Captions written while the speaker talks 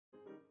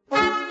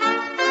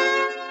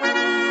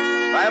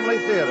Family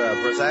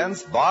Theater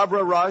presents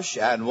Barbara Rush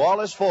and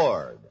Wallace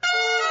Ford.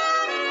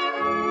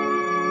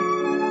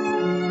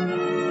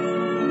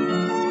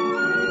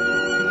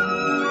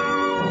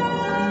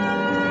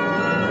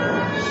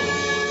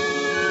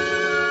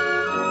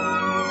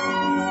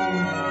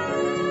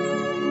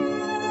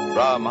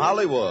 From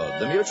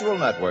Hollywood, the Mutual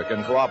Network,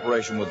 in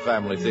cooperation with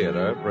Family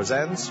Theater,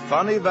 presents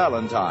Funny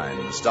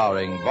Valentine,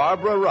 starring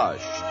Barbara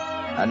Rush.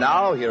 And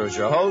now, here is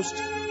your host,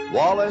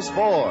 Wallace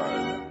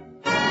Ford.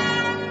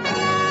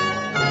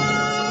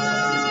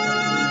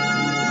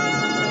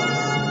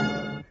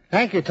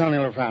 Thank you, Tony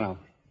Lofrano.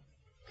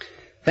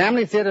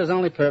 Family Theater's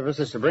only purpose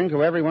is to bring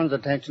to everyone's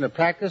attention a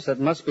practice that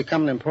must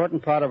become an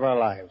important part of our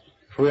lives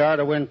if we are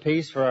to win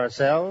peace for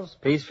ourselves,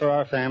 peace for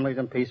our families,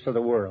 and peace for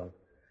the world.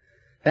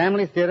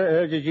 Family Theater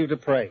urges you to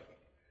pray.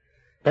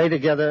 Pray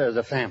together as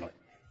a family.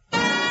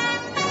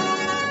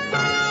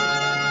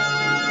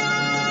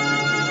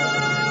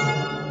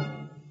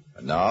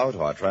 And now to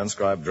our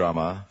transcribed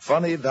drama,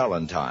 Funny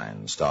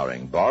Valentine,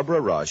 starring Barbara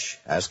Rush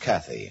as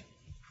Kathy.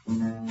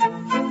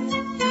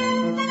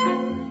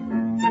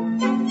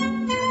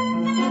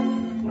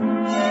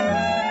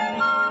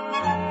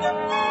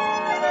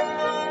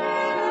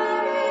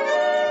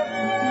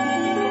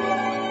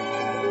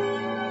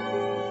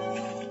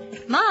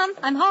 Mom,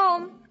 I'm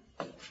home.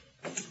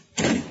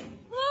 Hello,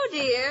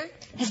 dear.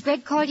 Has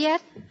Greg called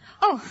yet?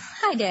 Oh,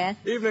 hi, Dad.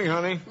 Evening,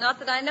 honey. Not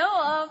that I know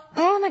of.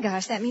 Oh, my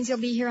gosh, that means he'll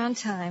be here on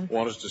time.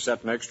 Want us to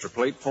set an extra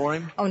plate for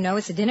him? Oh, no,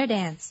 it's a dinner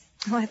dance.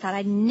 Oh, I thought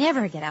I'd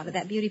never get out of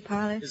that beauty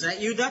parlor. Is that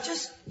you,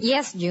 Duchess?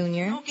 Yes,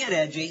 Junior. Don't get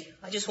edgy.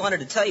 I just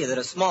wanted to tell you that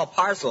a small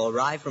parcel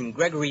arrived from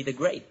Gregory the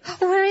Great. Oh,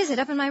 where is it?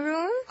 Up in my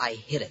room? I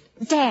hid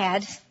it.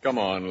 Dad. Come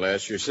on,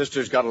 Les. Your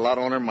sister's got a lot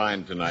on her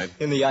mind tonight.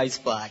 In the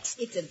icebox.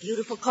 It's a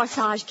beautiful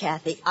corsage,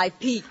 Kathy. I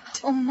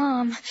peeked. Oh,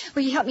 Mom,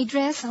 will you help me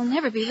dress? I'll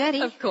never be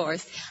ready. Of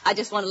course. I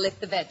just want to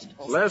lift the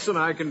vegetables. Les and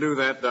I can do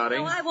that, Dottie.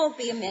 No, I won't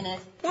be a minute.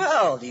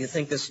 Well, do you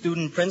think the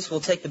student prince will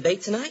take the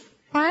bait tonight?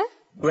 What?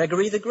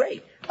 Gregory the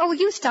Great. Oh, will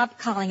you stop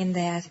calling him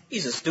that?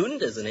 He's a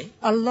student, isn't he?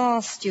 A law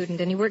student,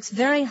 and he works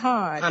very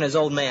hard. On his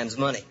old man's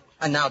money.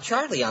 And now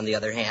Charlie, on the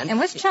other hand... And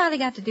what's Charlie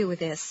got to do with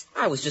this?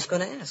 I was just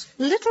going to ask.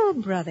 Little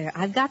brother,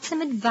 I've got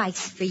some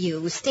advice for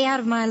you. Stay out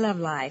of my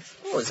love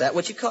life. Oh, is that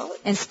what you call it?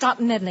 And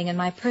stop meddling in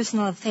my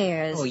personal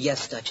affairs. Oh,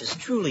 yes, Duchess.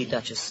 Truly,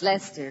 Duchess.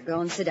 Lester,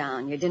 go and sit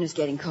down. Your dinner's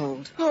getting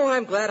cold. Oh,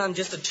 I'm glad I'm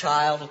just a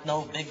child with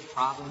no big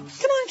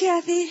problems. Come on,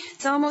 Kathy.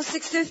 It's almost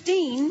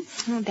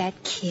 6:15. Oh,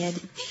 that kid.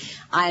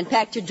 I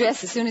unpacked your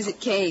dress as soon as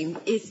it came.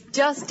 It's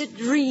just a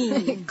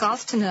dream.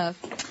 Cost enough.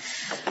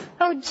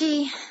 Oh,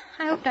 gee.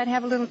 I hoped I'd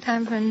have a little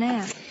time for a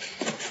nap.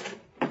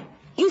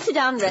 You sit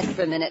down and rest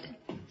for a minute.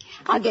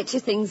 I'll get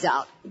your things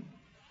out.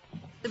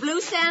 The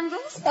blue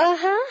sandals?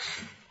 Uh-huh.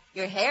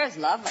 Your hair's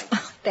lovely.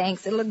 Oh,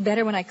 thanks. It'll look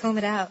better when I comb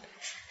it out.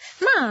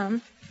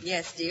 Mom.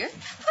 Yes, dear?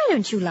 Why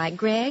don't you like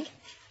Greg?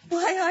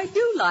 Why, I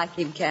do like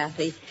him,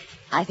 Kathy.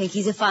 I think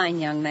he's a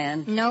fine young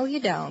man. No, you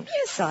don't.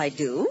 Yes, I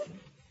do.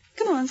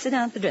 Come on, sit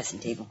down at the dressing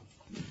table.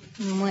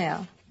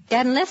 Well,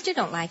 Dad and Lester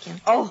don't like him.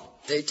 Oh,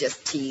 they're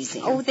just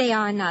teasing. Oh, they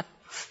are not.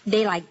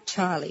 They like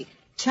Charlie.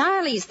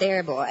 Charlie's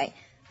their boy.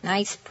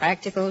 Nice,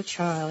 practical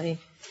Charlie.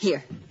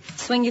 Here,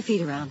 swing your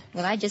feet around.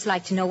 Well, I'd just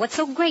like to know what's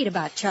so great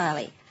about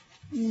Charlie.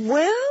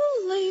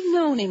 Well, they've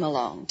known him a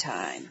long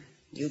time.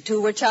 You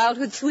two were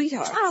childhood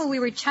sweethearts. Oh, we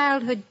were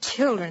childhood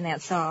children,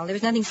 that's all. There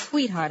was nothing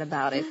sweetheart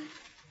about it.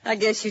 I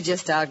guess you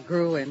just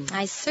outgrew him.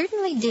 I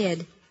certainly did.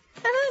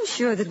 And I'm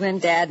sure that when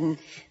Dad and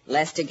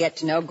Lester get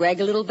to know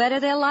Greg a little better,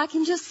 they'll like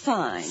him just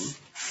fine.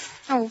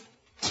 Oh,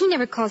 he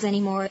never calls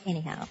any more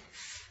anyhow.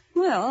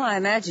 Well, I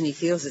imagine he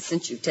feels it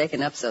since you've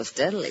taken up so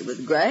steadily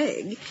with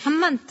Greg. A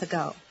month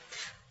ago.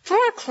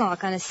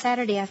 4:00 on a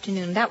Saturday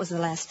afternoon. That was the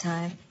last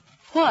time.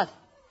 What?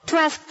 To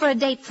ask for a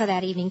date for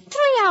that evening.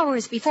 3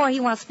 hours before he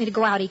wants me to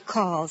go out, he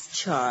calls.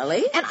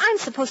 Charlie? And I'm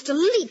supposed to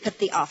leap at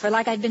the offer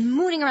like I'd been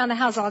mooning around the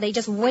house all day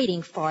just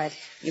waiting for it.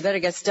 You better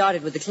get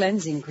started with the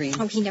cleansing cream.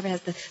 Oh, he never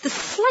has the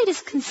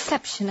slightest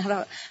conception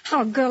of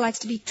how a girl likes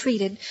to be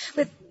treated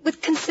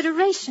with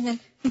consideration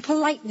and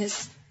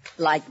politeness.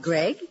 Like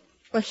Greg?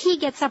 Well, he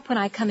gets up when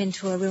I come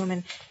into a room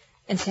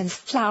and sends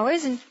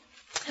flowers, and,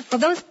 well,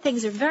 those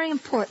things are very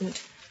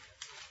important.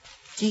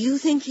 Do you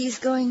think he's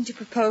going to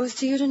propose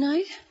to you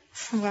tonight?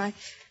 Well,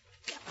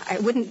 I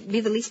wouldn't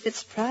be the least bit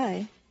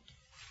surprised.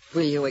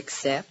 Will you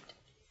accept?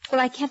 Well,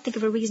 I can't think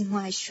of a reason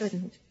why I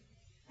shouldn't.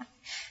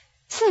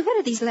 Say, what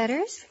are these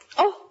letters?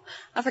 Oh,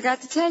 I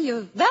forgot to tell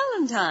you.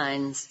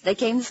 Valentine's. They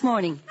came this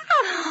morning.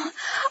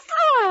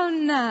 Oh,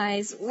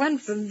 nice. One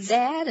from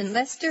Dad and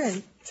Lester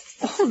and...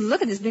 Oh,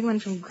 look at this big one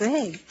from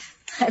Greg.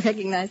 I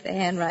recognize the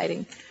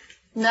handwriting.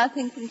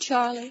 Nothing from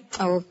Charlie?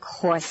 Oh, of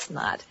course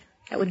not.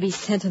 That would be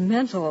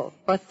sentimental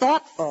or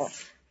thoughtful.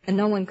 And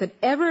no one could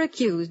ever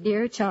accuse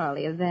dear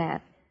Charlie of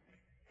that.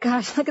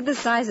 Gosh, look at the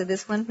size of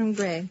this one from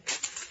Greg.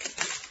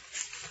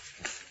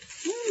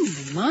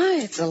 My,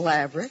 it's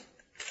elaborate.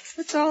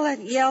 What's all that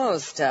yellow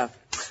stuff?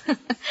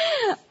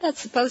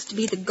 That's supposed to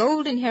be the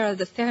golden hair of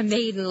the fair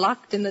maiden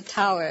locked in the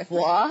tower.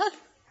 What?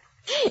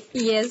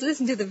 Yes,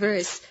 listen to the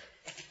verse.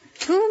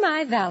 To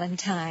my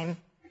Valentine.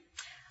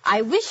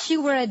 I wish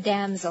you were a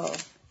damsel,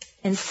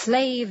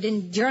 enslaved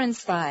in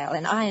durance vile,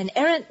 and I an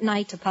errant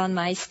knight upon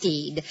my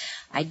steed.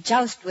 I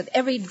joust with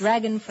every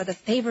dragon for the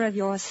favor of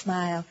your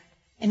smile,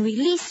 and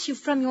release you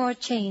from your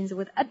chains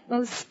with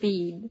utmost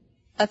speed.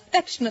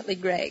 Affectionately,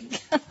 Greg.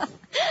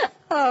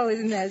 Oh,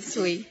 isn't that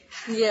sweet?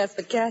 Yes,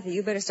 but Kathy,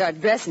 you better start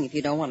dressing if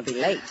you don't want to be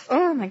late.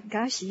 Oh, my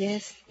gosh,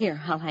 yes. Here,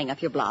 I'll hang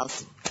up your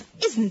blouse.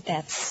 Isn't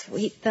that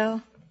sweet,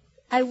 though?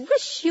 I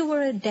wish you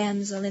were a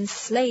damsel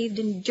enslaved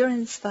in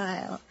durance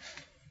vile,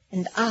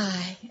 and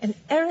I an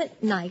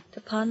errant knight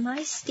upon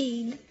my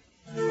steed.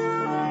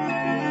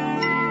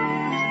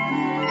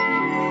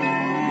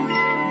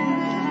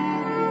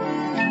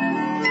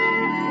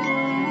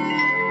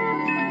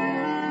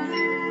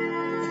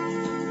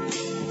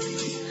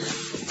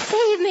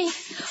 Save me!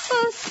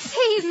 Oh,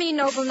 save me,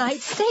 noble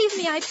knight. Save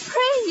me, I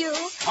pray you.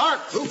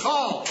 Hark! Who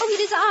called? Oh, it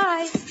is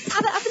I,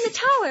 up in the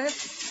tower,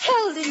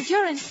 held in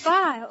durance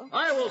vile.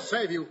 I will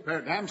save you,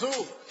 fair damsel.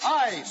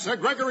 I, Sir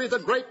Gregory the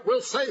Great,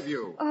 will save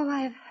you. Oh,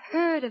 I have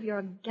heard of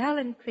your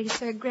gallantry,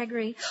 Sir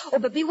Gregory. Oh,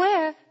 but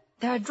beware.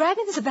 There are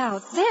dragons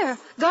about. There,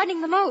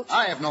 guarding the moat.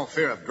 I have no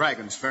fear of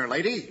dragons, fair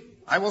lady.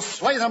 I will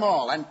slay them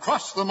all and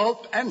cross the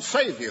moat and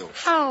save you.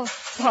 How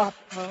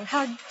thoughtful,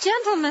 how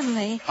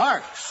gentlemanly.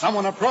 Hark!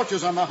 Someone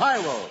approaches on the high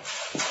road.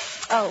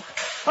 Oh,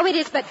 it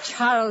is but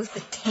Charles the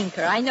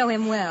Tinker. I know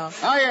him well.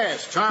 Ah,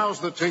 yes, Charles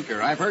the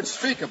Tinker. I've heard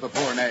speak of the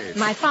poor knave.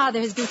 My father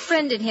has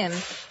befriended him.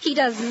 He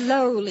does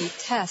lowly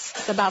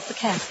tasks about the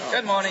castle.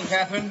 Good morning,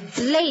 Catherine.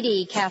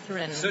 Lady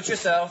Catherine. Suit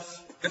yourself.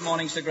 Good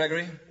morning, Sir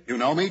Gregory. You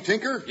know me,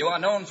 Tinker? You are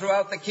known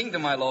throughout the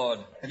kingdom, my lord.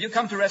 Have you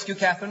come to rescue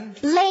Catherine?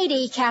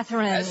 Lady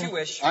Catherine. As you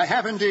wish. I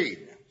have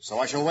indeed. So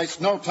I shall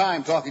waste no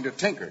time talking to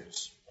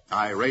tinkers.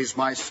 I raise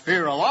my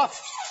spear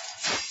aloft.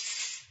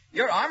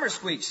 Your armor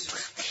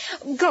squeaks.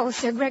 Go,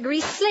 Sir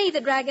Gregory, slay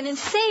the dragon and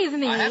save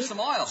me. I have some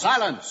oil.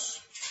 Silence!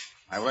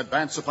 I will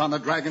advance upon the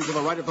dragon to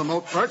the right of the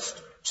moat first,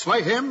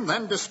 slay him,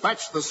 then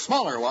dispatch the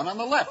smaller one on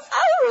the left.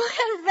 Oh,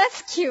 and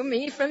rescue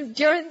me from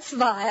durance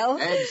vile.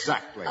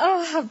 Exactly.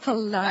 Oh, how That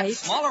polite.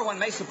 smaller one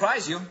may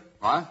surprise you.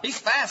 What? He's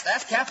fast.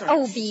 Ask Catherine.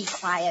 Oh, be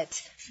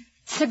quiet.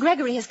 Sir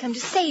Gregory has come to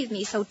save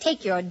me, so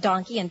take your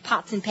donkey and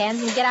pots and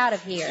pans and get out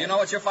of here. You know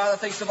what your father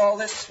thinks of all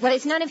this? Well,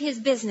 it's none of his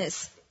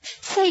business.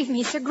 Save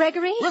me, Sir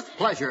Gregory. With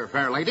pleasure,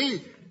 fair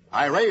lady.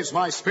 I raise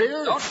my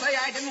spear. Don't say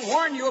I didn't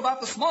warn you about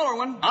the smaller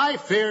one. I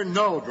fear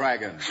no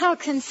dragon. How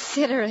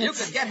considerate. You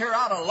could get her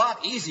out a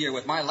lot easier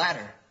with my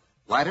ladder.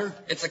 Ladder?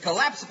 It's a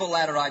collapsible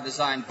ladder I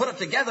designed. Put it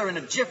together in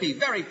a jiffy.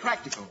 Very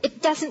practical.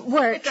 It doesn't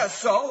work. It does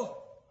so.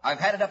 I've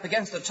had it up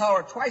against the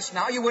tower twice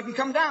now. You wouldn't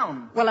come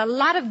down. Well, a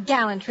lot of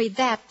gallantry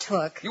that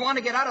took. You want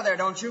to get out of there,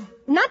 don't you?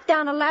 Not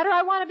down a ladder.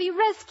 I want to be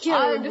rescued.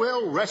 I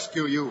will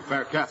rescue you,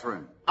 fair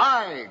Catherine.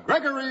 I,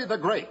 Gregory the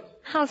Great.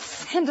 How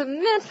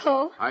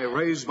sentimental. I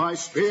raise my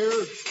spear.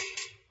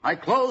 I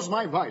close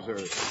my visor.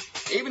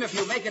 Even if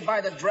you make it by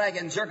the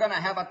dragons, you're going to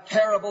have a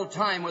terrible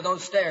time with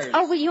those stairs.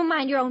 Oh, will you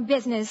mind your own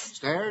business?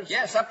 Stairs?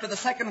 Yes, up to the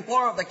second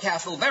floor of the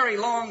castle. Very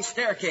long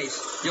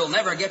staircase. You'll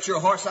never get your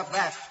horse up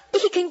that.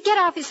 He can get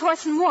off his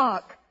horse and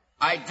walk.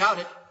 I doubt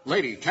it.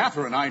 Lady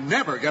Catherine, I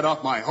never get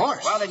off my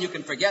horse. Well, then you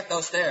can forget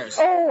those stairs.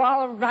 Oh,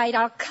 all right.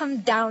 I'll come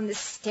down the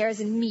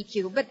stairs and meet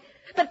you. But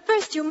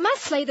first you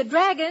must slay the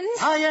dragons.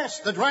 Ah, yes,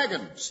 the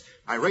dragons.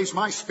 I raise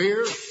my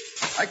spear.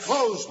 I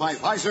close my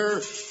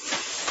visor.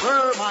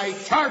 Spur my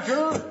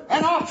charger,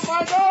 and off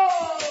I go!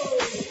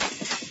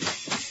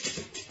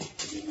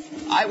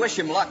 I wish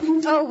him luck.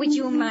 Oh, would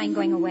you mind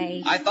going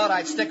away? I thought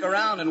I'd stick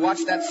around and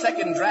watch that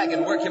second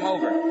dragon work him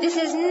over. This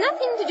has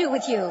nothing to do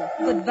with you.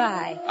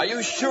 Goodbye. Are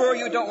you sure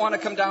you don't want to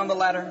come down the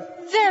ladder?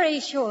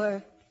 Very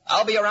sure.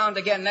 I'll be around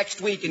again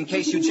next week in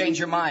case you change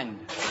your mind.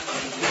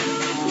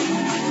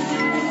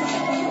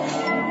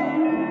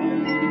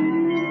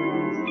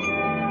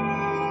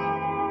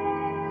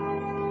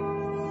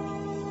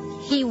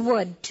 He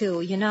would, too,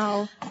 you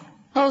know.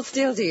 Hold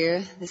still,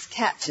 dear. This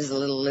catch is a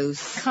little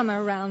loose. Come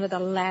around with a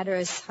ladder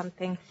or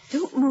something.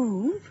 Don't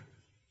move.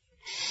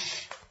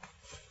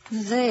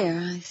 There,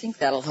 I think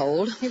that'll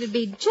hold. It'd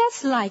be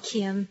just like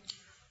him.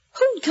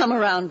 Who'd come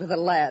around with a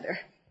ladder?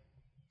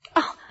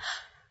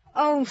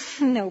 Oh,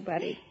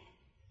 nobody.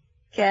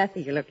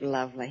 Kathy, you look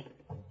lovely.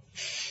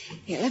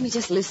 Here, let me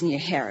just loosen your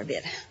hair a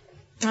bit.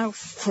 Oh,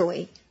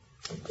 phooey.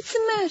 What's the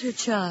matter,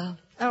 child?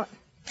 Oh,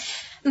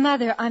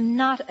 Mother, I'm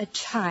not a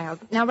child.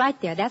 Now, right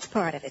there, that's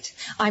part of it.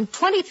 I'm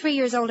 23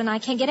 years old, and I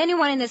can't get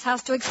anyone in this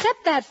house to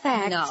accept that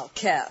fact. No,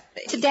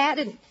 Kathy. To Dad,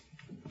 and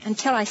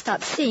until I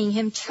stop seeing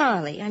him,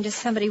 Charlie. I'm just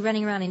somebody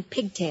running around in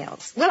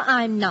pigtails. Well,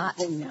 I'm not.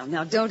 Oh,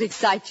 now, don't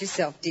excite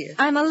yourself, dear.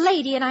 I'm a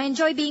lady, and I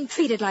enjoy being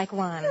treated like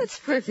one. That's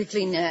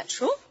perfectly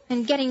natural.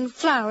 And getting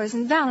flowers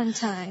and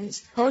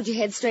valentines. Hold your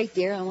head straight,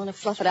 dear. I want to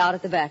fluff it out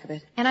at the back of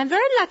it. And I'm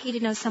very lucky to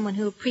know someone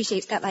who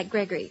appreciates that like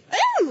Gregory.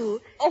 Ooh!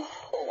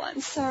 Oh,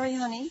 I'm sorry,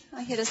 honey.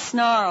 I hit a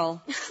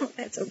snarl.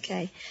 That's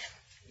okay.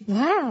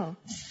 Wow.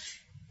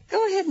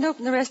 Go ahead and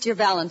open the rest of your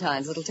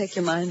valentines. It'll take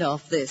your mind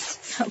off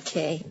this.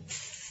 Okay.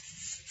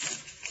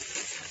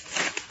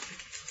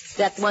 Is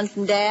that the one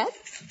from Dad?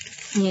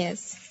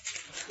 Yes.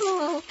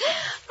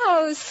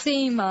 Oh,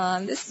 see,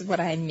 Mom, this is what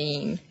I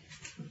mean.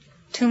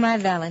 To my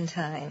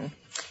Valentine.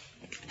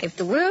 If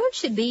the world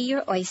should be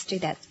your oyster,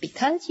 that's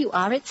because you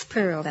are its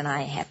pearl, and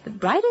I have the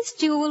brightest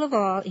jewel of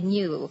all in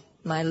you,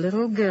 my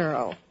little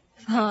girl.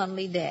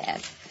 Fondly,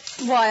 Dad.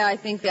 Why, I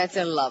think that's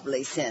a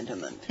lovely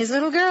sentiment. His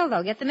little girl,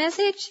 though. Get the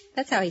message?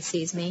 That's how he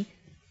sees me.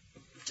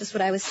 Just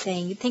what I was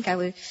saying. You'd think I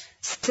was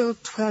still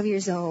 12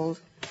 years old.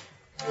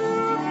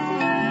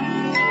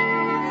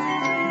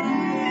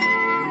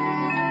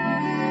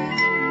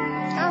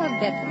 I'll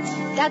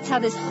bet that's how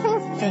this whole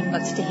thing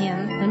looks to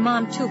him. And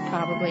Mom, too,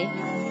 probably.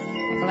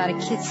 A lot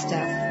of kid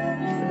stuff.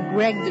 With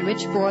Greg, the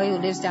rich boy who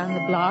lives down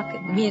the block,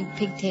 and me in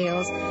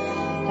pigtails.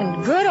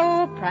 And good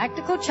old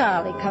practical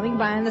Charlie coming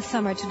by in the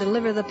summer to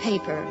deliver the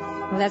paper.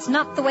 Well, that's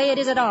not the way it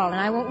is at all, and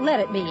I won't let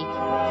it be.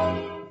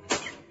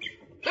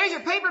 There's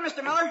your paper,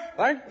 Mr. Miller.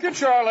 Thank you,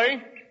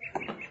 Charlie.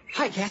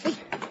 Hi, Kathy.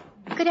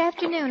 Good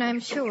afternoon, I'm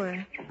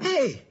sure.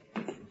 Hey,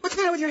 what's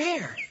the matter with your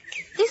hair?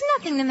 There's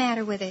nothing the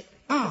matter with it.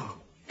 Oh,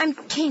 I'm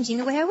changing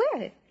the way I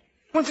wear it.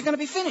 when's it going to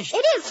be finished?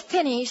 It is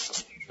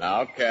finished.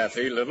 Now,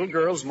 Kathy, little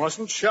girls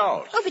mustn't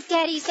shout. Oh, but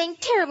Daddy's saying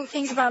terrible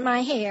things about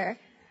my hair.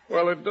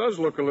 Well, it does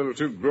look a little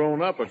too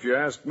grown up, if you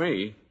ask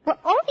me. Well,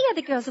 all the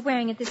other girls are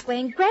wearing it this way,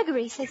 and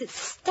Gregory says it's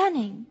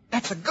stunning.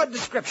 That's a good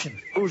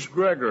description. Who's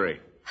Gregory?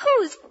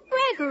 Who's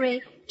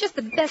Gregory? Just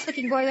the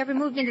best-looking boy who ever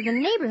moved into the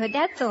neighborhood,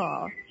 that's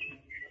all.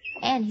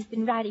 And he's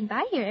been riding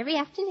by here every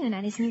afternoon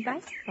on his new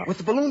bicycle. With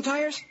the balloon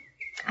tires?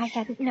 I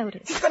hadn't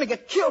noticed. He's going to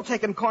get killed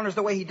taking corners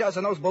the way he does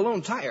on those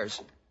balloon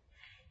tires.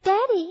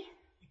 Daddy,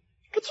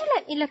 could you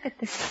let me look at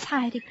the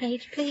society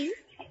page, please?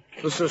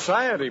 The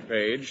society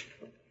page?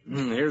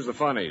 Here's the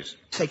funnies.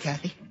 Say,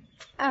 Kathy.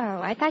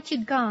 Oh, I thought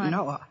you'd gone.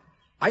 No,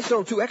 I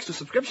sold 2 extra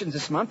subscriptions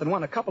this month and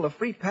won a couple of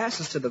free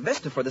passes to the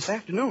Vista for this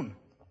afternoon.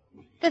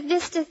 The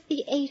Vista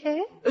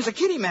Theater? There's a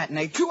kiddie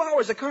matinee, 2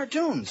 hours of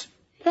cartoons.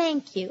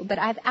 Thank you, but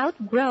I've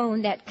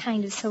outgrown that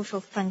kind of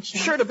social function.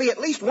 Sure to be at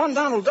least one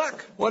Donald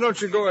Duck. Why don't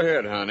you go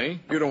ahead, honey?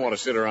 You don't want to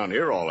sit around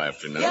here all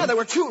afternoon. Yeah, there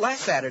were 2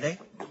 last Saturday.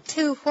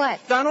 2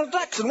 what? Donald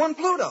Ducks and 1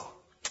 Pluto.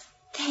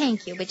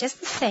 Thank you, but just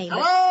the same.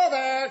 Hello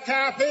there,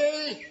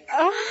 Kathy.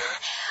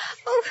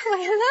 Oh, why,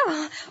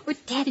 hello. Oh,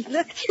 Daddy,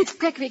 look. It's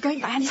Gregory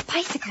going by on his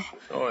bicycle.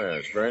 Oh,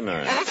 yes, very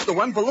nice. That's the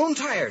one, balloon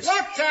tires.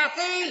 Look,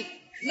 Kathy.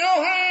 No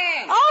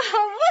hands. Oh,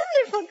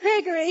 how wonderful,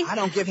 Gregory. I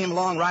don't give him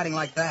long riding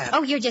like that.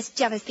 Oh, you're just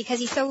jealous because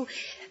he's so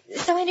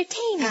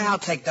entertaining. I'll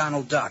take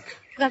Donald Duck.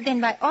 Well, then,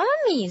 by all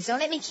means, don't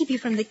let me keep you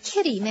from the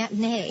kiddie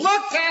matinee.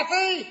 Look,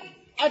 Kathy.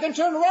 I can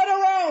turn right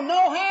around,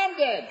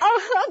 no-handed.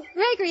 Oh,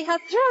 Gregory, how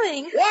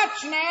thrilling.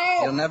 Watch now.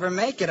 He'll never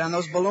make it on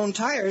those balloon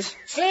tires.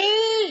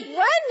 See?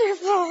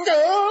 Wonderful.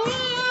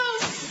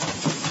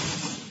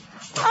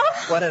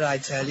 Oh, What did I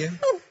tell you?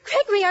 oh,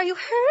 Gregory, are you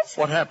hurt?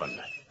 What happened?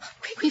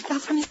 Gregory fell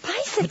from his It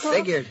bicycle.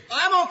 figured.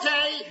 I'm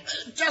okay.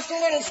 Just a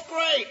little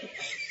scrape.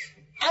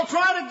 I'll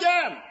try it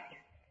again.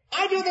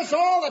 I do this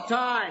all the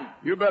time.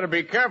 You better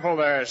be careful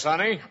there,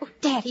 Sonny. Oh,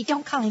 Daddy,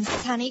 don't call him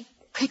Sonny.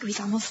 Gregory's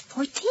almost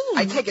 14.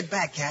 I take it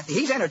back, Kathy.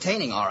 He's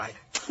entertaining, all right.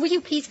 Will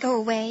you please go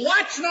away?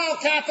 Watch now,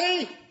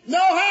 Kathy. No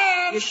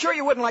hands. You sure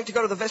you wouldn't like to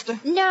go to the Vista?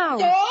 No.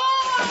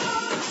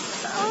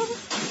 Oh!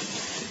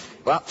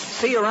 Well,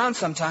 see you around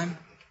sometime.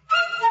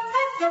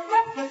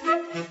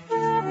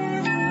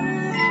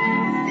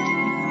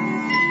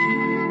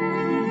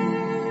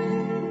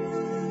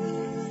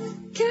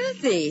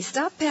 Kathy,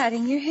 stop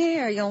patting your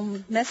hair.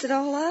 You'll mess it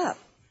all up.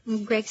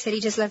 Greg said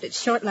he just left it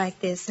short like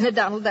this in a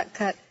Donald Duck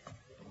cut.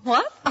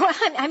 What? Oh,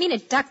 I mean a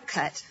duck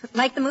cut,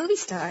 like the movie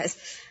stars.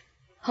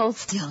 Hold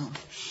still.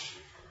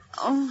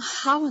 Oh,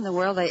 how in the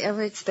world I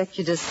ever expect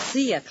you to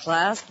see a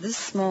class this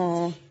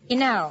small? You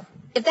know,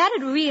 if that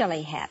had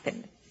really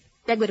happened,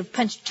 Greg would have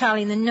punched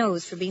Charlie in the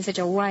nose for being such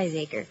a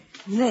wiseacre.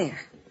 There.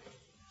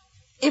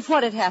 If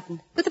what had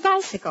happened? With the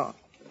bicycle.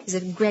 As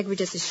if Greg were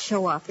just a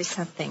show-off or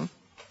something.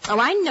 Oh,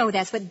 I know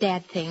that's what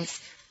Dad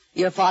thinks.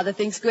 Your father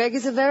thinks Greg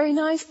is a very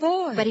nice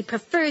boy. But he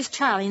prefers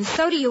Charlie, and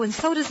so do you, and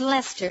so does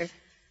Lester.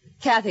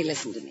 Kathy,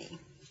 listen to me.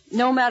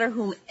 No matter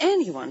whom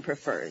anyone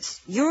prefers,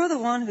 you're the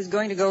one who's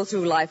going to go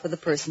through life with the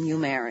person you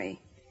marry.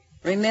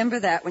 Remember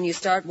that when you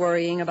start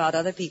worrying about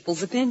other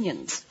people's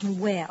opinions.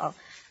 Well,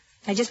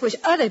 I just wish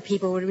other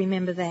people would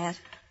remember that.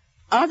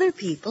 Other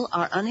people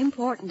are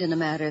unimportant in a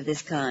matter of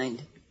this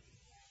kind.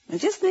 And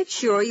just make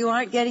sure you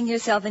aren't getting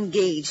yourself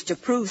engaged to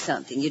prove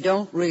something you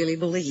don't really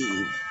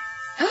believe.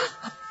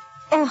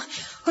 Oh,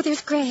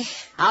 there's Greg.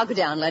 I'll go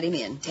down and let him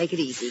in. Take it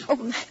easy.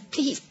 Oh,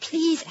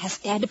 please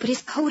ask Dad to put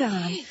his coat on.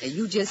 Now,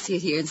 you just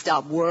sit here and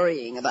stop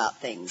worrying about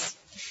things.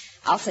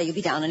 I'll say you'll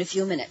be down in a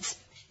few minutes.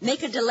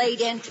 Make a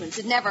delayed entrance.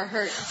 It never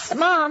hurts.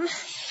 Mom.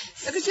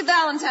 Look at your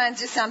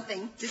Valentines or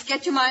something. Just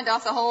get your mind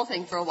off the whole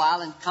thing for a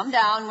while and come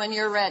down when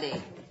you're ready.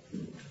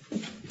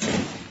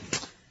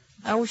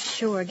 Oh,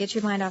 sure. Get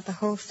your mind off the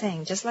whole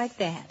thing, just like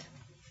that.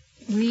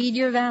 Read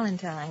your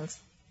Valentines.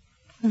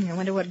 I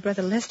wonder what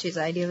Brother Lester's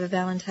idea of a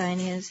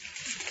Valentine is.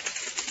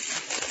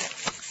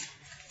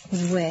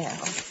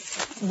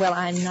 Well,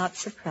 I'm not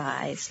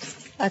surprised.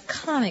 A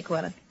comic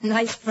one. A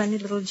nice, friendly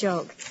little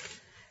joke.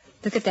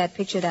 Look at that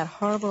picture of that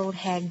horrible old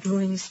hag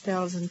brewing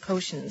spells and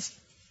potions.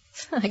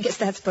 I guess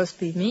that's supposed to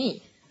be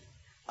me.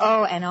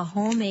 Oh, and a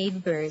homemade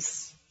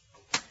verse.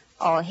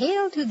 All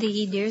hail to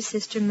thee, dear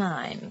sister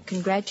mine.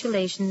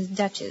 Congratulations,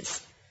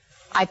 Duchess.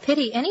 I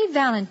pity any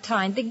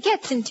Valentine that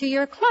gets into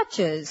your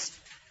clutches.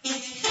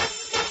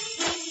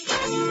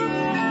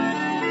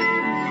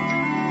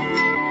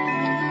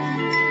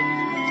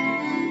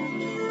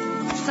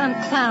 Some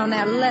clown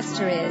that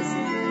Lester is.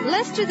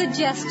 Lester the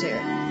jester.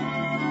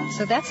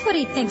 So that's what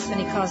he thinks when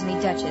he calls me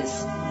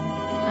Duchess.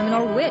 I'm an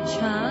old witch,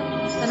 huh?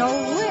 An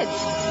old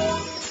witch.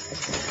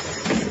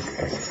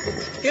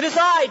 It is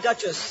I,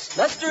 Duchess,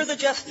 Lester the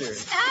Jester.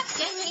 Stop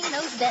jingling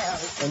those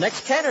bells. The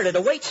next candidate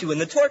awaits you in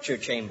the torture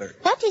chamber.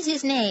 What is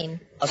his name?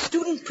 A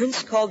student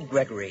prince called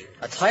Gregory,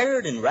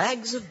 attired in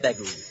rags of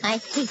beggary. I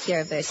hate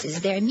your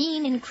verses. They're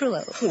mean and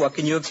cruel. What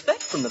can you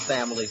expect from the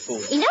family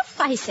fool? Enough,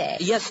 I say.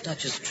 Yes,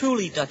 Duchess,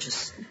 truly,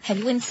 Duchess. Have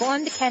you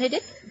informed the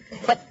candidate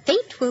what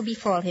fate will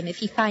befall him if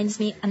he finds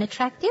me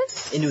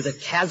unattractive? Into the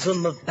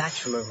chasm of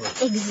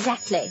bachelorhood.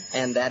 Exactly.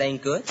 And that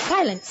ain't good?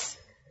 Silence.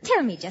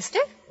 Tell me, Jester,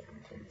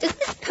 does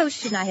this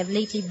potion I have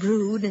lately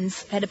brewed and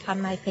spread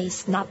upon my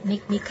face not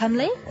make me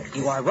comely?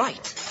 You are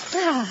right.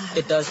 Ah,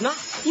 It does not.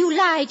 you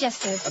lie,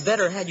 Jester.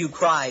 Better had you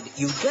cried,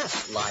 you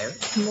jest, liar.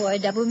 More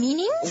double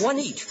meanings? One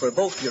each for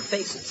both your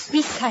faces.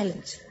 Be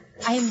silent.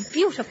 I am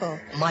beautiful.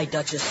 My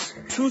Duchess,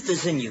 truth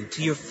is in you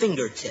to your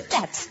fingertips.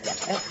 That's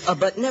better.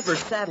 But never,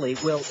 sadly,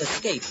 will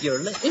escape your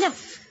lips.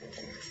 Enough.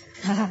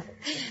 Ah,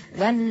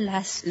 one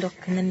last look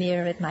in the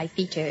mirror at my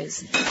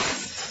features.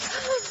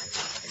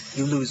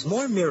 You lose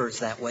more mirrors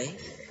that way.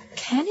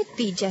 Can it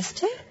be,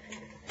 Jester,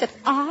 that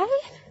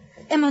I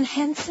am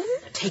unhandsome?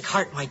 Take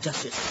heart, my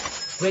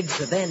Duchess. Greg's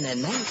a then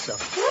and then some.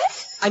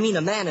 What? I mean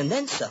a man and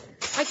then some.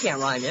 I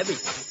can't rhyme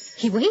everything.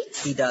 He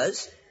waits. He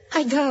does.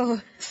 I go.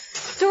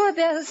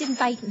 Doorbells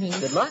invite me.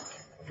 Good luck.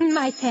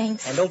 My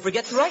thanks. And don't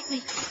forget to write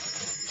me.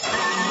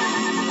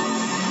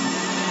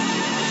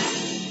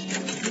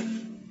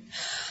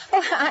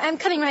 Oh, I'm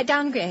coming right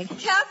down, Greg.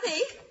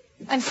 Kathy!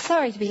 I'm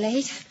sorry to be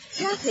late.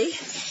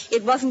 Kathy,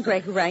 it wasn't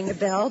Greg who rang the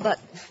bell, but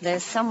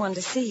there's someone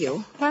to see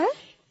you. What?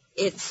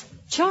 It's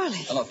Charlie.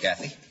 Hello,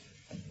 Kathy.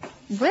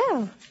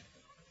 Well,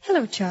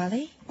 hello,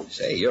 Charlie.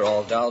 Say, you're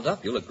all dolled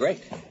up. You look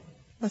great.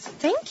 Well,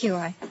 thank you.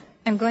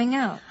 I'm going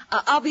out.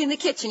 I'll be in the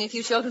kitchen if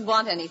you children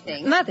want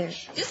anything. Mother.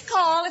 Just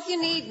call if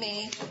you need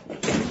me.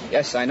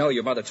 Yes, I know.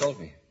 Your mother told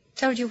me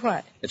Told you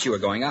what? that you were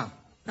going out.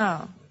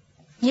 Oh,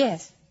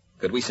 yes.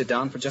 Could we sit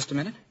down for just a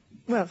minute?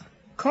 Well,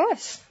 of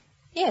course.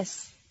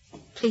 Yes.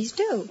 Please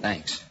do.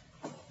 Thanks.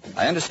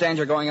 I understand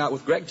you're going out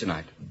with Greg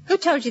tonight. Who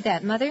told you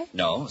that, Mother?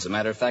 No, as a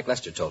matter of fact,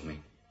 Lester told me.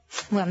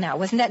 Well, now,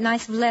 wasn't that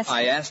nice of Lester?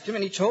 I asked him,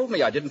 and he told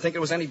me. I didn't think it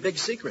was any big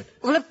secret.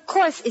 Well, of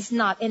course it's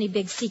not any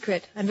big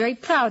secret. I'm very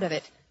proud of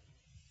it.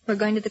 We're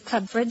going to the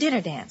club for a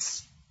dinner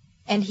dance.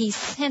 And he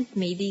sent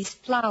me these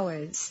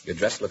flowers. Your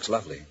dress looks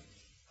lovely.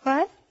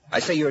 What? I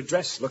say your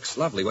dress looks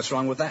lovely. What's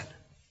wrong with that?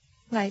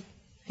 Well, I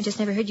just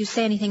never heard you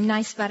say anything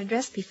nice about a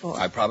dress before.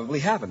 I probably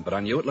haven't, but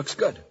on you it looks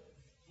good.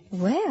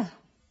 Well,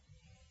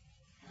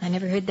 I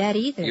never heard that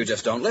either. You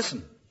just don't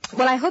listen.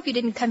 Well, I hope you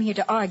didn't come here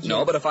to argue.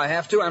 No, but if I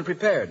have to, I'm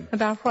prepared.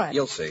 About what?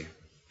 You'll see.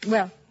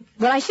 Well,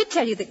 I should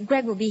tell you that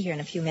Greg will be here in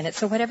a few minutes,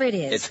 so whatever it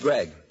is. It's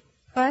Greg.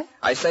 What?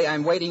 I say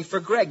I'm waiting for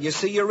Greg. You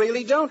see, you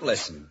really don't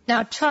listen.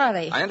 Now,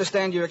 Charlie. I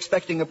understand you're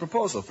expecting a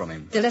proposal from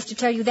him. Did Lester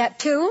tell you that,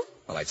 too?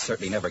 Well, I'd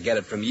certainly never get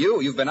it from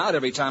you. You've been out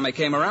every time I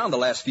came around the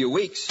last few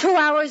weeks. 2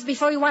 hours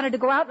before you wanted to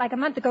go out like a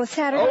month ago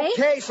Saturday.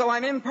 Okay, so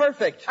I'm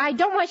imperfect. I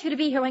don't want you to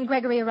be here when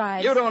Gregory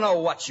arrives. You don't know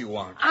what you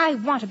want. I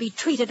want to be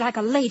treated like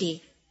a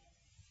lady.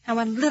 I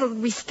want a little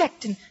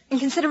respect and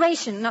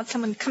consideration, not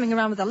someone coming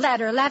around with a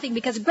ladder laughing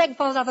because Greg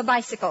falls off a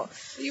bicycle.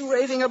 What are you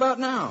raving about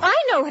now?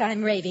 I know what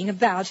I'm raving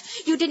about.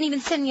 You didn't even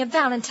send me a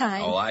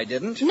Valentine. Oh, I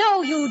didn't?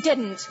 No, you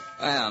didn't.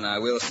 Well,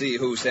 now, we'll see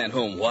who sent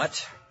whom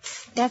what.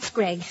 That's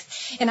Greg.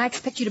 And I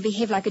expect you to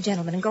behave like a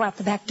gentleman and go out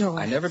the back door.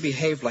 I never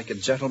behaved like a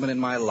gentleman in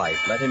my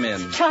life. Let him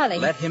in. Charlie.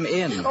 Let him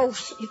in. Oh,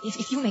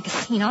 if you make a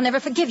scene, I'll never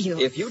forgive you.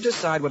 If you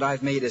decide what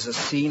I've made is a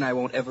scene, I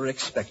won't ever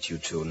expect you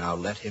to. Now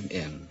let him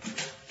in.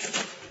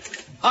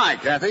 Hi,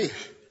 Kathy.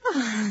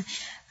 Oh,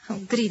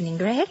 good evening,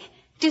 Greg.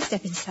 Do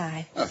step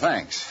inside. Oh,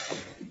 thanks.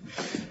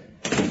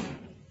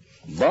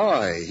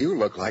 Boy, you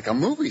look like a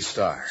movie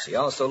star. She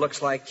also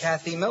looks like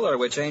Kathy Miller,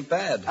 which ain't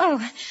bad.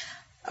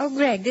 Oh,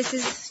 Greg, this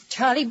is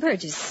Charlie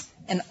Burgess,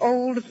 an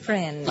old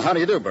friend. How do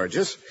you do,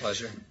 Burgess?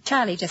 Pleasure.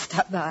 Charlie just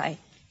stopped by.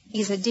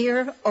 He's a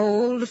dear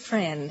old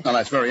friend. Well,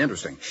 that's very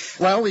interesting.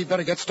 Well, we'd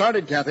better get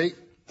started, Kathy.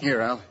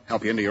 Here, I'll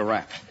help you into your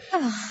wrap.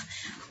 Oh,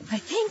 why,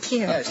 thank you.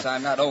 Yes,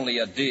 I'm not only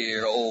a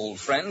dear old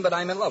friend, but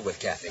I'm in love with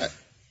Kathy.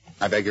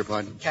 I beg your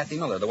pardon? Kathy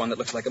Miller, the one that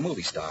looks like a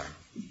movie star.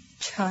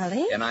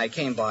 Charlie? And I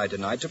came by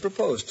tonight to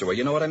propose to her.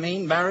 You know what I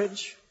mean?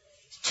 Marriage?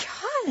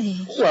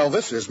 Charlie? Well,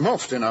 this is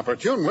most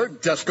inopportune. We're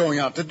just going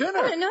out to dinner.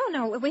 Oh,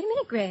 no. Wait a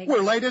minute, Greg.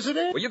 We're late as it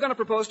is. Were you going to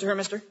propose to her,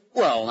 mister?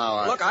 Well,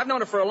 now, Look, I've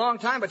known her for a long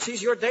time, but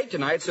she's your date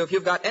tonight, so if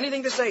you've got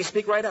anything to say,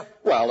 speak right up.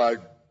 Well,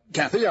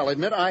 Kathy, I'll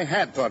admit I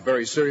had thought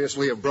very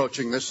seriously of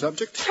broaching this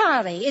subject.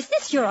 Charlie, is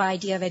this your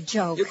idea of a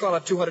joke? You call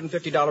a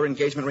 $250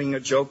 engagement ring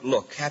a joke?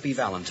 Look, happy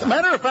Valentine.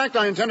 Matter of fact,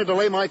 I intended to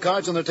lay my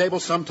cards on the table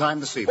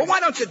sometime this evening. Well, why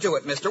don't you do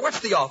it, mister?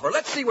 What's the offer?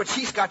 Let's see what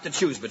she's got to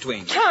choose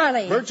between.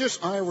 Charlie! Burgess,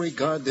 I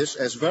regard this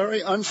as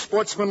very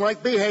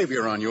unsportsmanlike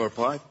behavior on your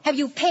part. Have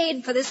you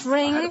paid for this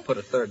ring? I had to put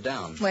a third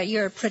down. Well,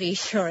 you're pretty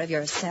sure of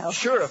yourself.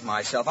 Sure of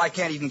myself. I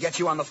can't even get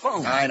you on the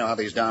phone. I know how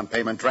these down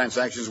payment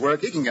transactions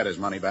work. He can get his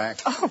money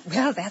back. Oh,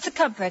 well, that's a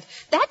comfort.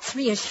 That's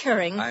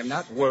reassuring. I'm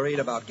not worried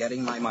about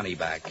getting my money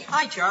back.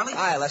 Hi, Charlie.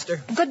 Hi,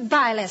 Lester.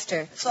 Goodbye,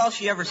 Lester. That's all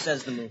she ever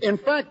says to me. In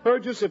fact,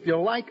 Burgess, if you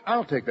like,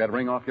 I'll take that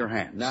ring off your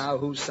hands. Now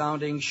who's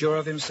sounding sure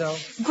of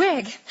himself?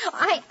 Greg,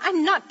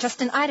 I'm not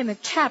just an item of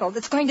chattel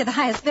that's going to the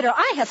highest bidder.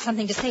 I have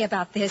something to say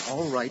about this.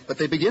 All right, but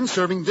they begin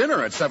serving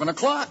dinner at 7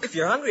 o'clock. If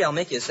you're hungry, I'll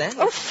make you a sandwich.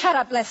 Oh, shut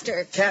up,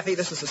 Lester. Kathy,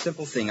 this is a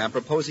simple thing. I'm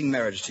proposing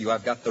marriage to you.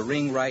 I've got the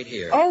ring right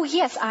here. Oh,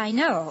 yes, I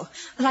know.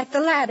 Like the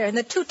ladder and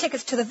the 2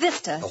 tickets to the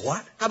Vista. The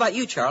what? How about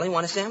you, Charlie?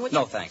 Want a sandwich?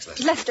 No, thanks,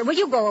 Lester. Lester, will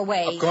you go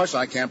away? Of course,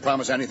 I can't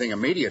promise anything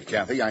immediate,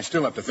 Kathy. I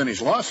still have to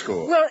finish law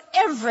school. Will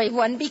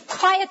everyone be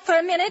quiet for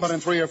a minute? But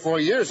in 3 or 4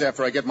 years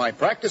after I get my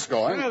practice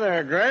going. Hi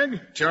there, Greg.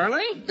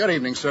 Charlie? Good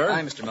evening, sir.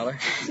 Hi, Mr. Miller.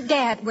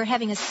 Dad, we're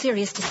having a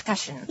serious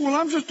discussion. Well,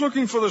 I'm just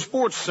looking for the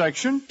sports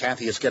section.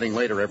 Kathy, it's getting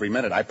later every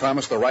minute. I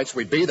promised the Wrights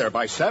we'd be there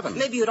by 7.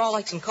 Maybe you'd all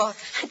like some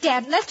coffee.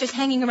 Dad, Lester's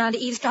hanging around to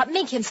eavesdrop.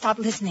 Make him stop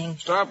listening.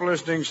 Stop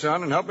listening,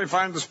 son, and help me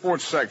find the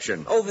sports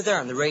section. Over there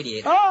on the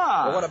radiator.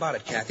 Well, what about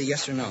it, Kathy?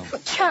 Yes or no?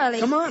 Charlie.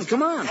 Come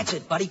on. That's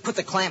it, buddy. Put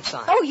the clamps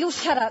on. Oh, you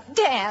shut up,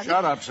 Dad.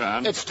 Shut up,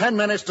 son. It's 10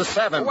 minutes to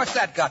 7. Well, what's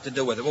that got to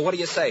do with it? Well, what do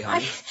you say,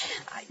 honey?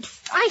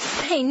 I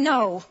say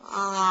no.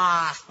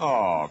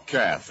 Oh,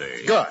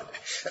 Kathy. Good.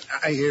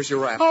 Here's your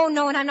wrap. Oh,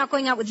 no, and I'm not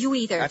going out with you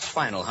either. That's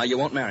final, huh? You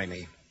won't marry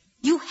me.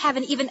 You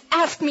haven't even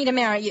asked me to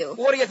marry you.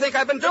 What do you think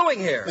I've been doing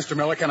here? Mr.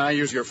 Miller, can I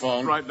use your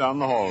phone? Right down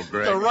the hall,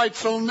 Greg. The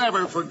Wrights will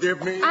never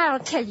forgive me. I'll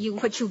tell you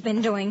what you've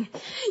been doing.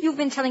 You've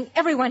been telling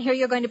everyone here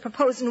you're going to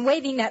propose and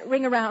waving that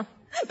ring around.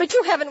 But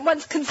you haven't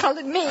once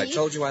consulted me. I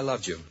told you I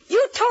loved you.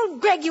 You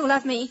told Greg you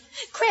love me.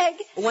 Greg.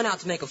 Went out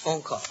to make a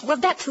phone call. Well,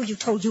 that's who you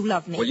told you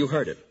love me. Well, you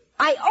heard it.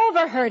 I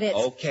overheard it.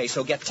 Okay,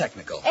 so get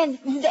technical. And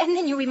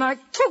then you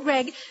remarked to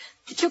Greg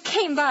that you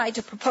came by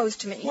to propose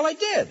to me. Well, I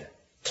did.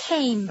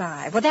 Came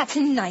by. Well, that's a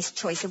nice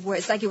choice of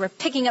words, like you were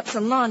picking up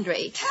some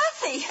laundry.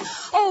 Kathy!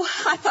 Oh,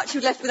 I thought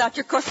you left without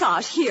your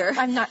corsage here.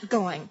 I'm not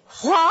going.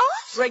 What?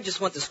 Greg just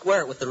went to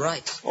square it with the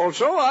Wrights.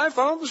 Also, I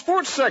found the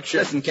sports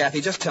section. Listen,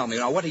 Kathy, just tell me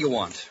now, what do you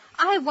want?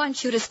 I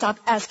want you to stop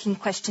asking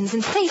questions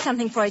and say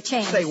something for a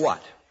change. Say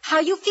what? How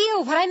you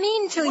feel, what I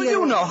mean to Well, you.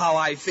 you know how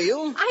I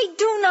feel. I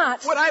do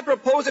not. Would I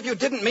propose if you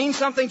didn't mean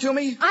something to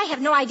me? I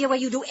have no idea why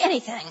you do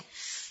anything.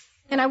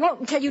 And I won't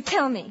until you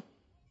tell me.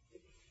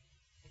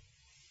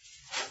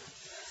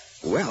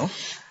 Well,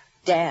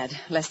 Dad,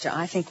 Lester,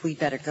 I think we'd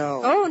better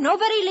go. Oh,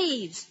 nobody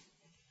leaves.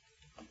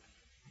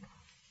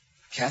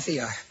 Kathy,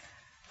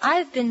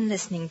 I've been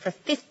listening for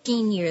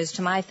 15 years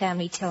to my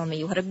family tell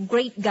me what a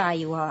great guy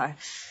you are.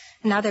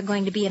 Now they're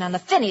going to be in on the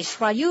finish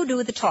while you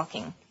do the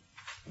talking.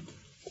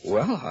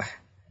 Well,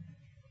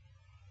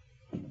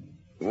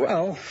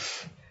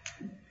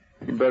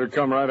 You better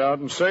come right out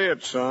and say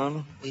it,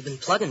 son. We've been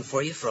plugging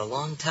for you for a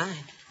long time.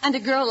 And a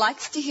girl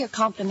likes to hear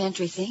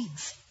complimentary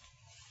things.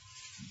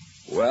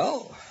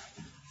 well,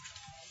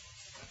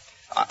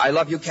 I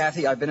love you,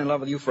 Kathy. I've been in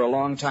love with you for a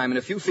long time, and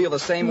if you feel the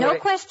same way... No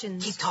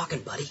questions. Keep talking,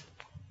 buddy.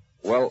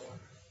 Well,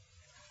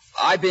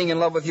 I being in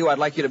love with you, I'd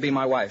like you to be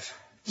my wife.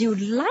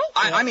 You'd like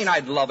it? I mean,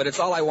 I'd love it. It's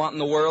all I want in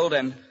the world,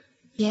 and...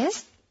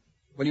 Yes?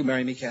 Will you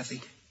marry me,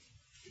 Kathy?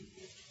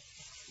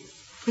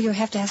 Well, you'll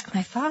have to ask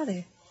my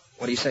father.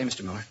 What do you say,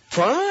 Mr. Miller?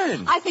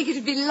 Fine. I think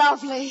it'd be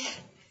lovely.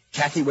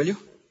 Kathy, will you?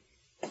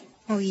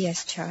 Oh,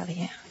 yes,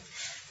 Charlie.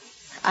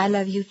 I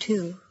love you,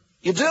 too.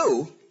 You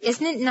do?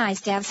 Isn't it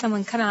nice to have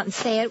someone come out and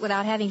say it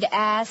without having to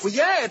ask? Well,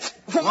 yeah, it's...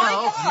 Oh, my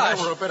Well, gosh!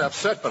 they were a bit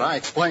upset, but I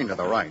explained to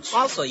the Wrights.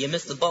 Also, you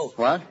missed the boat.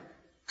 What?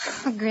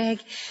 Oh, Greg,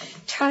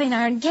 Charlie and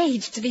I are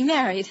engaged to be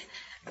married.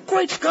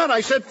 Great Scott,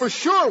 I said for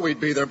sure we'd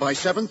be there by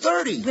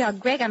 7:30. Well,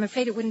 Greg, I'm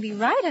afraid it wouldn't be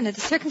right under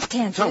the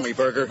circumstances. Tell me,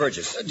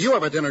 Burgess. do you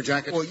have a dinner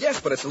jacket? Well,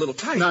 yes, but it's a little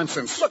tight.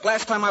 Nonsense. Look,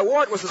 last time I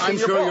wore it was the I'm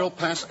senior sure ball. you'll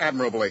pass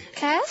admirably.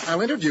 Pass?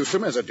 I'll introduce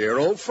him as a dear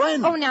old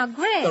friend. Oh, now,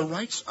 Greg. The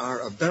Wrights are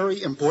a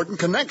very important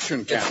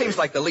connection, It Kathy. seems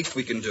like the least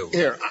we can do.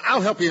 Here,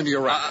 I'll help you into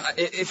your wrap.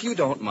 If you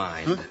don't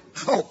mind.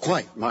 Oh,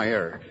 quite. My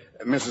error.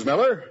 Mrs.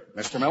 Miller?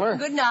 Mr. Miller?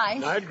 Good night.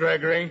 Night,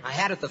 Gregory. I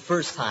had it the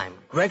first time.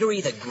 Gregory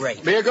the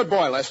Great. Be a good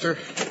boy, Lester.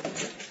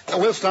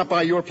 We'll stop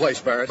by your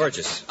place, Barrett.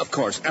 Burgess. Of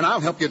course. And I'll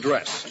help you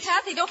dress.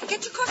 Kathy, don't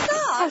forget your corsage.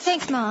 Oh,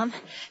 thanks, Mom.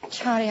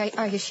 Charlie,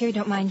 are you sure you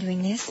don't mind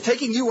doing this?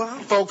 Taking you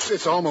out? Folks,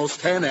 it's almost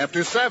 10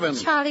 after 7.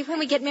 Charlie, when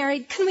we get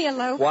married, can we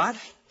elope? What?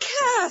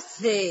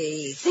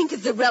 Kathy, think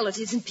of the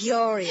relatives in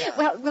Peoria.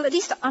 Well, at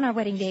least on our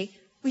wedding day,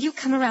 will you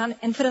come around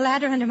and put a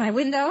ladder under my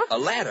window? A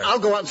ladder? I'll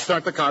go out and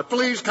start the car.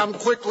 Please come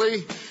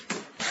quickly.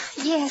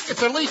 Yes.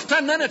 It's at least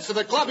 10 minutes to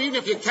the club, even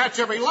if you catch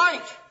every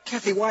light.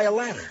 Kathy, why a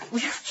ladder?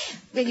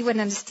 Well, you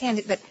wouldn't understand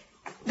it, but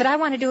But I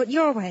want to do it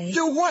your way.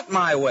 Do what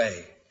my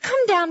way?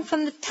 Come down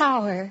from the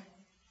tower.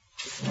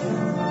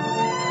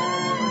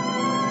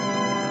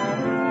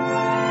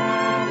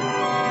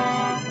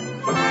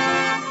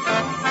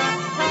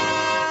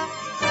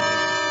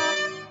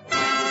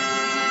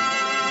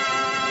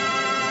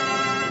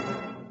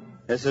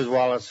 This is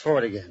Wallace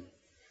Ford again.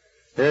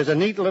 There's a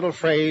neat little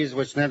phrase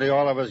which nearly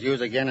all of us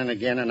use again and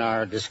again in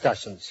our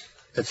discussions.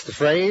 It's the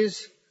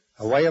phrase,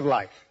 a way of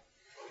life.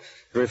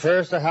 It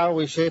refers to how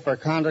we shape our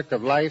conduct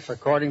of life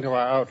according to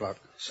our outlook,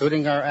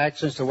 suiting our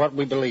actions to what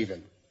we believe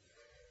in.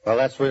 Well,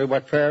 that's really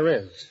what prayer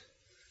is,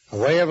 a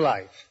way of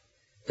life.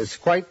 It's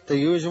quite the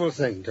usual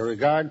thing to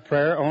regard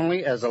prayer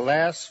only as a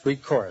last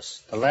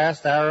recourse, the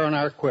last arrow in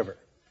our quiver,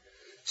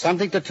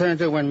 something to turn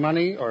to when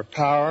money or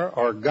power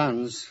or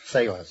guns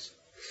fail us.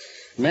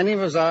 Many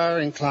of us are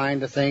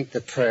inclined to think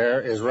that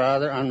prayer is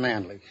rather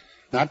unmanly,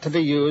 not to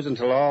be used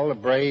until all the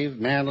brave,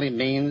 manly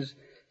means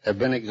have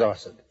been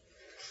exhausted.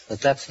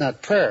 But that's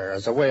not prayer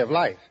as a way of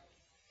life.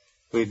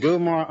 We do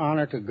more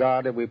honor to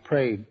God if we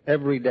prayed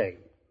every day.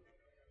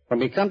 When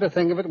we come to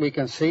think of it, we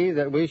can see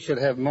that we should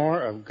have more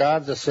of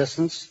God's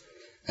assistance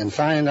and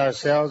find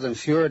ourselves in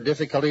fewer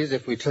difficulties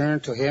if we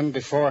turn to Him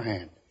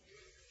beforehand.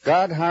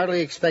 God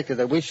hardly expected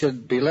that we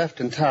should be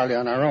left entirely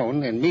on our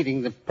own in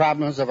meeting the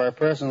problems of our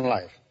personal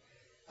life,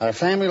 our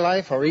family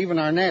life, or even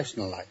our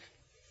national life.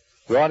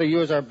 We ought to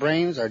use our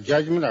brains, our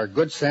judgment, our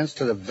good sense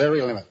to the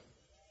very limit.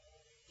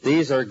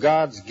 These are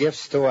God's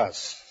gifts to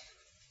us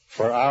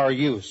for our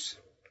use.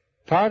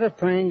 Part of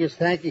praying is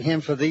thanking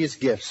Him for these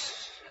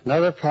gifts.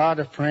 Another part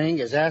of praying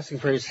is asking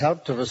for His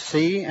help to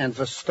foresee and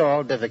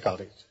forestall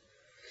difficulties.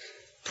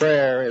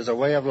 Prayer is a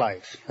way of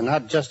life, and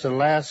not just a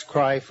last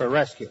cry for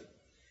rescue.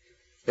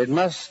 It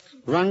must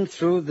run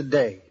through the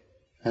day.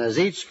 And as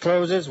each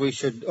closes, we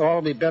should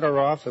all be better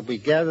off if we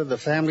gather the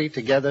family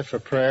together for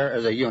prayer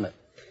as a unit.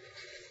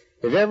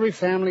 If every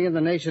family in the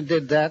nation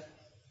did that,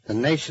 the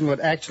nation would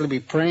actually be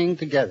praying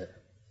together,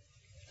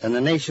 and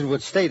the nation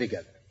would stay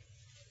together,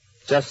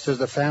 just as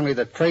the family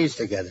that prays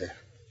together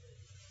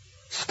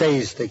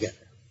stays together.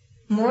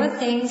 More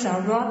things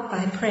are wrought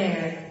by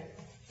prayer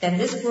than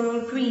this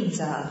world dreams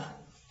of.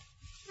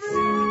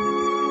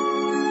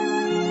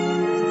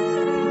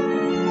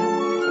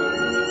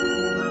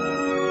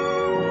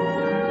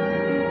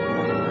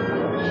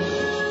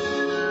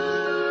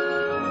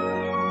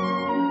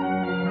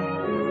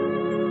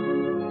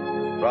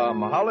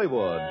 From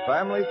Hollywood,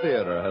 Family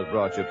Theater has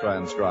brought you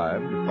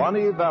transcribed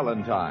Funny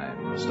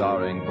Valentine,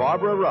 starring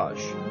Barbara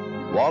Rush.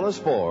 Wallace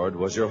Ford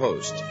was your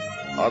host.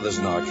 Others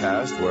in our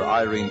cast were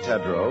Irene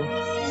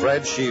Tedrow,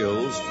 Fred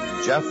Shields,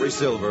 Jeffrey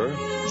Silver,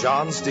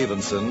 John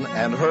Stevenson,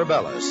 and Herb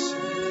Ellis.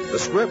 The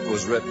script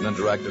was written and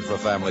directed for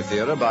Family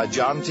Theater by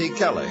John T.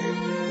 Kelly,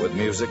 with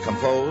music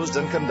composed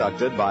and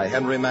conducted by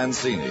Henry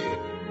Mancini.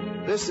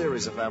 This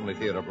series of Family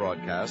Theater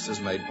broadcasts is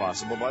made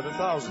possible by the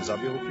thousands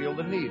of you who feel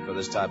the need for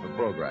this type of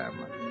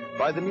program,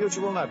 by the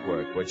Mutual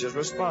Network, which has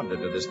responded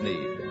to this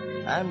need,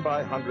 and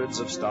by hundreds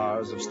of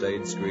stars of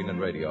stage, screen, and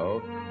radio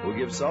who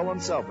give so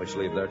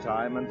unselfishly of their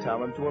time and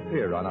talent to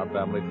appear on our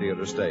Family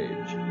Theater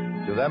stage.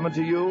 To them and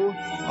to you,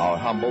 our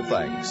humble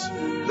thanks.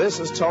 This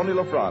is Tony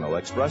Lofrano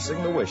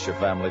expressing the wish of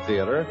Family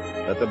Theater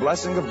that the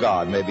blessing of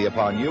God may be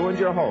upon you and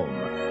your home,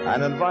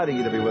 and inviting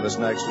you to be with us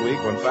next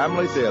week when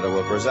Family Theater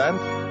will present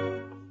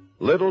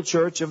Little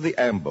Church of the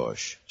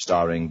Ambush,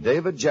 starring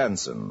David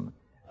Jensen.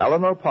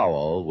 Eleanor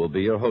Powell will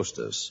be your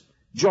hostess.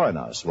 Join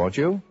us, won't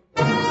you?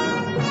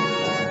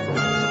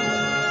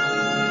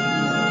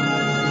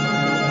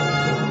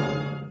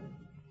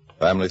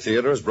 Family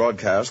Theater is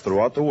broadcast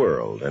throughout the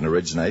world and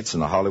originates in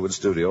the Hollywood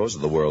studios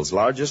of the world's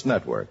largest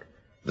network.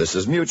 This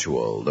is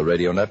Mutual, the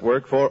radio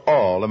network for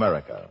all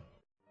America.